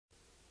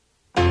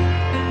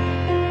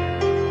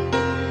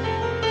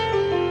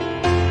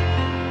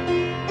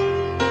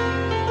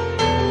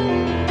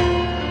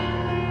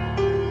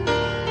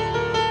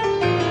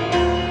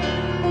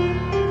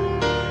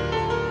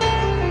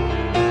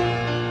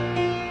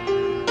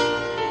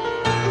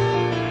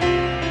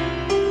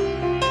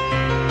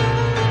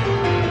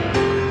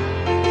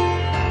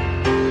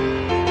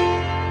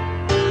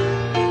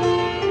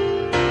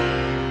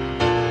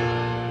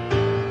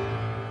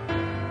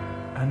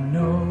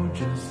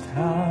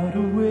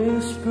to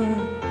whisper,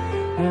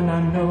 and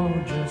I know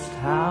just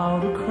how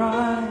to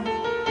cry.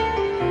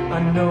 I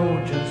know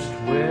just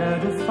where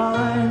to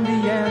find the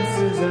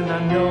answers, and I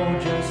know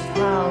just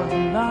how to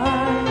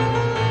lie.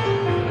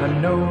 I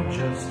know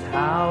just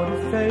how to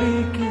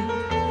fake it,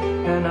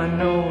 and I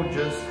know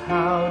just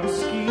how to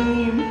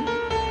scheme.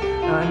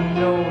 I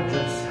know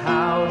just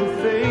how to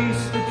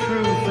face the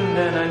truth, and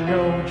then I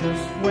know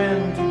just when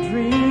to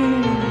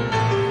dream.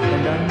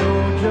 And I know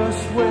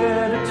just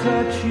where to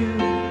touch you,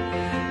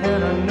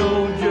 and I know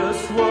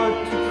just what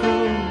to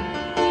prove.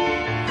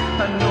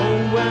 I know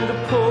when to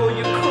pull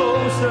you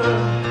closer,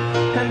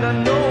 and I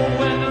know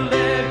when to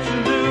let you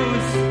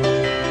loose.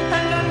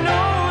 And I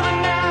know the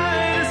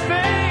night is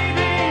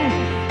fading,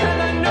 and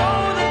I know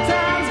the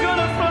time's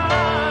gonna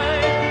fly.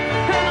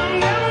 And I'm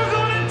never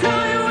gonna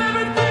tell you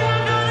everything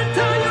I'm gonna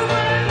tell you,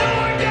 but I know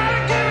I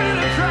gotta give it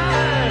a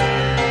try.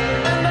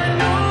 And I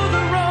know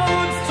the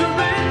roads to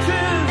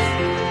riches,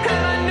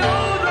 and I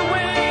know the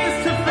ways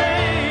to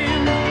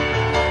fame.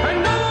 I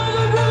know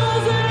the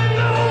rules, and I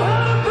know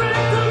how to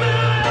break them, and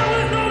I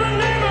always know the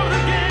name of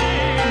the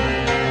game.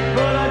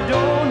 But I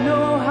don't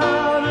know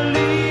how to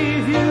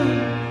leave you,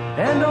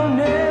 and I'll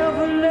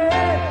never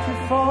let you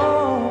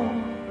fall.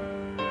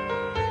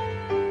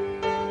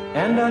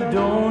 And I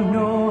don't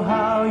know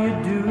how you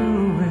do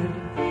it,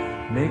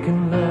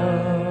 making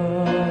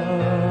love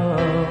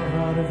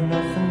out of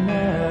nothing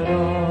at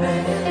all.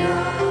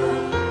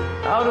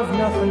 Out of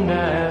nothing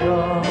at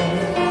all.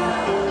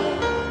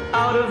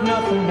 Out of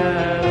nothing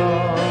at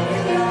all.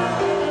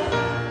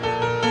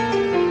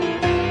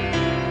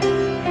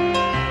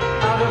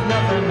 Out of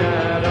nothing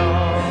at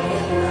all.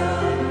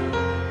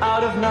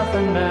 Out of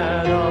nothing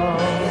at all.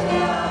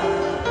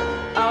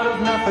 Out of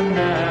nothing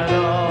at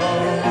all.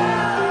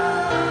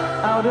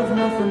 Out of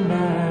nothing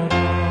at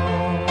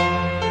all.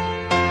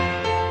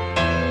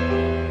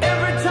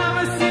 Every time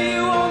I see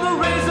you, all the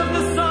rays of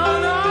the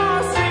sun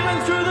are streaming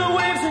through the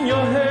waves in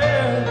your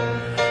hair.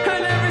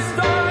 And every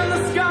star in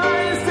the sky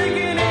is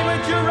taking aim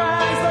at your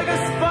eyes like a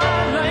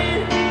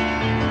spotlight.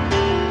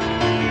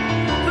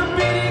 The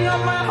beating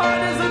of my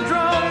heart is a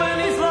drum, and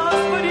he's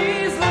lost, but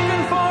he's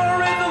looking for a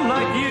rhythm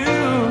like you.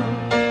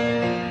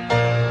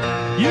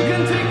 You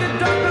can take the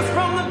darkness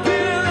from the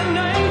pit of the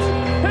night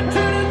and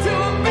turn it to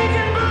a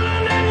beacon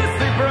burning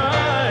endlessly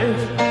bright.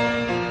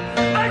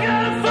 I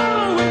gotta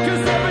follow it,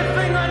 'cause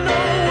everything I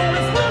know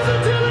is lost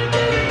until I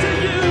give it to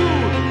you.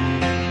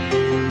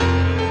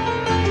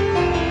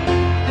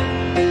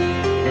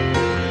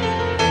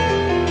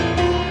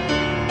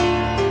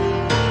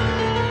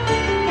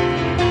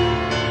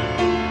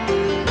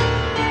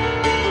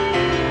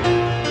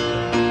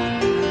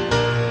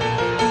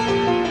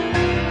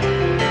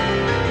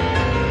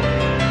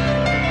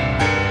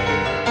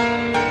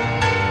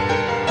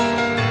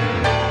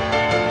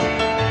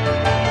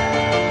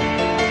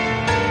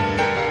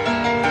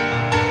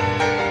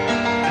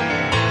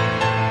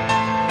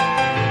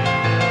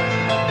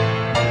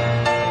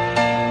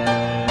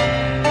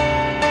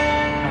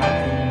 I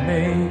can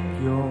make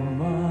your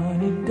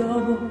money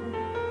double,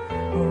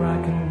 or I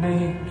can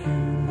make you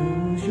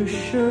lose your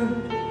shirt.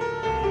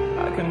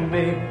 I can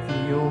make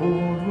the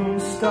old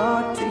wounds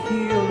start to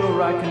heal, or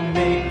I can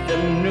make the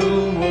new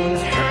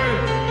ones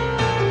hurt.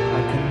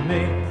 I can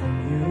make the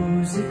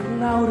music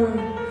louder,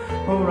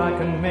 or I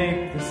can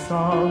make the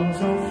songs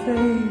all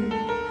fade.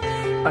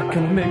 I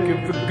can make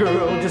every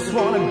girl just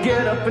wanna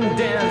get up and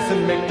dance,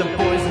 and make the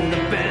boys in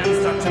the band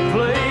start to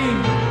play.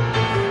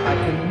 I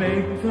can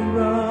make the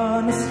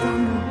runner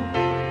stumble,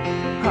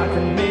 I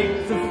can make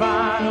the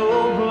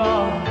final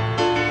block.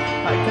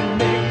 I can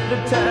make the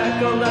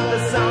tackle at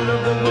the sound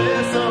of the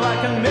whistle. I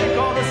can make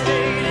all the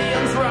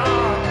stadiums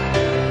rock.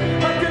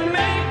 I can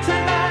make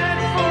tonight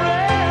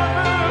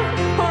forever,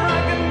 or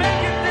I can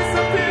make it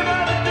disappear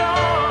by the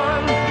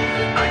dawn.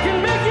 I can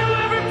make you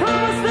every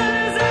promise that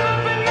has ever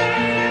been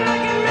made, and I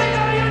can make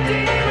all your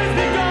demons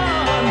be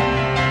gone.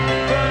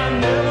 But I'm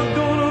never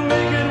gonna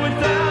make it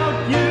without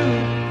you.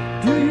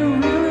 Do you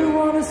really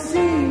wanna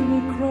see me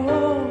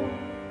crawl?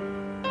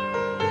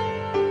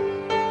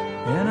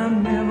 And I'm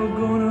never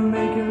gonna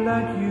make it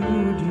like you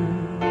do.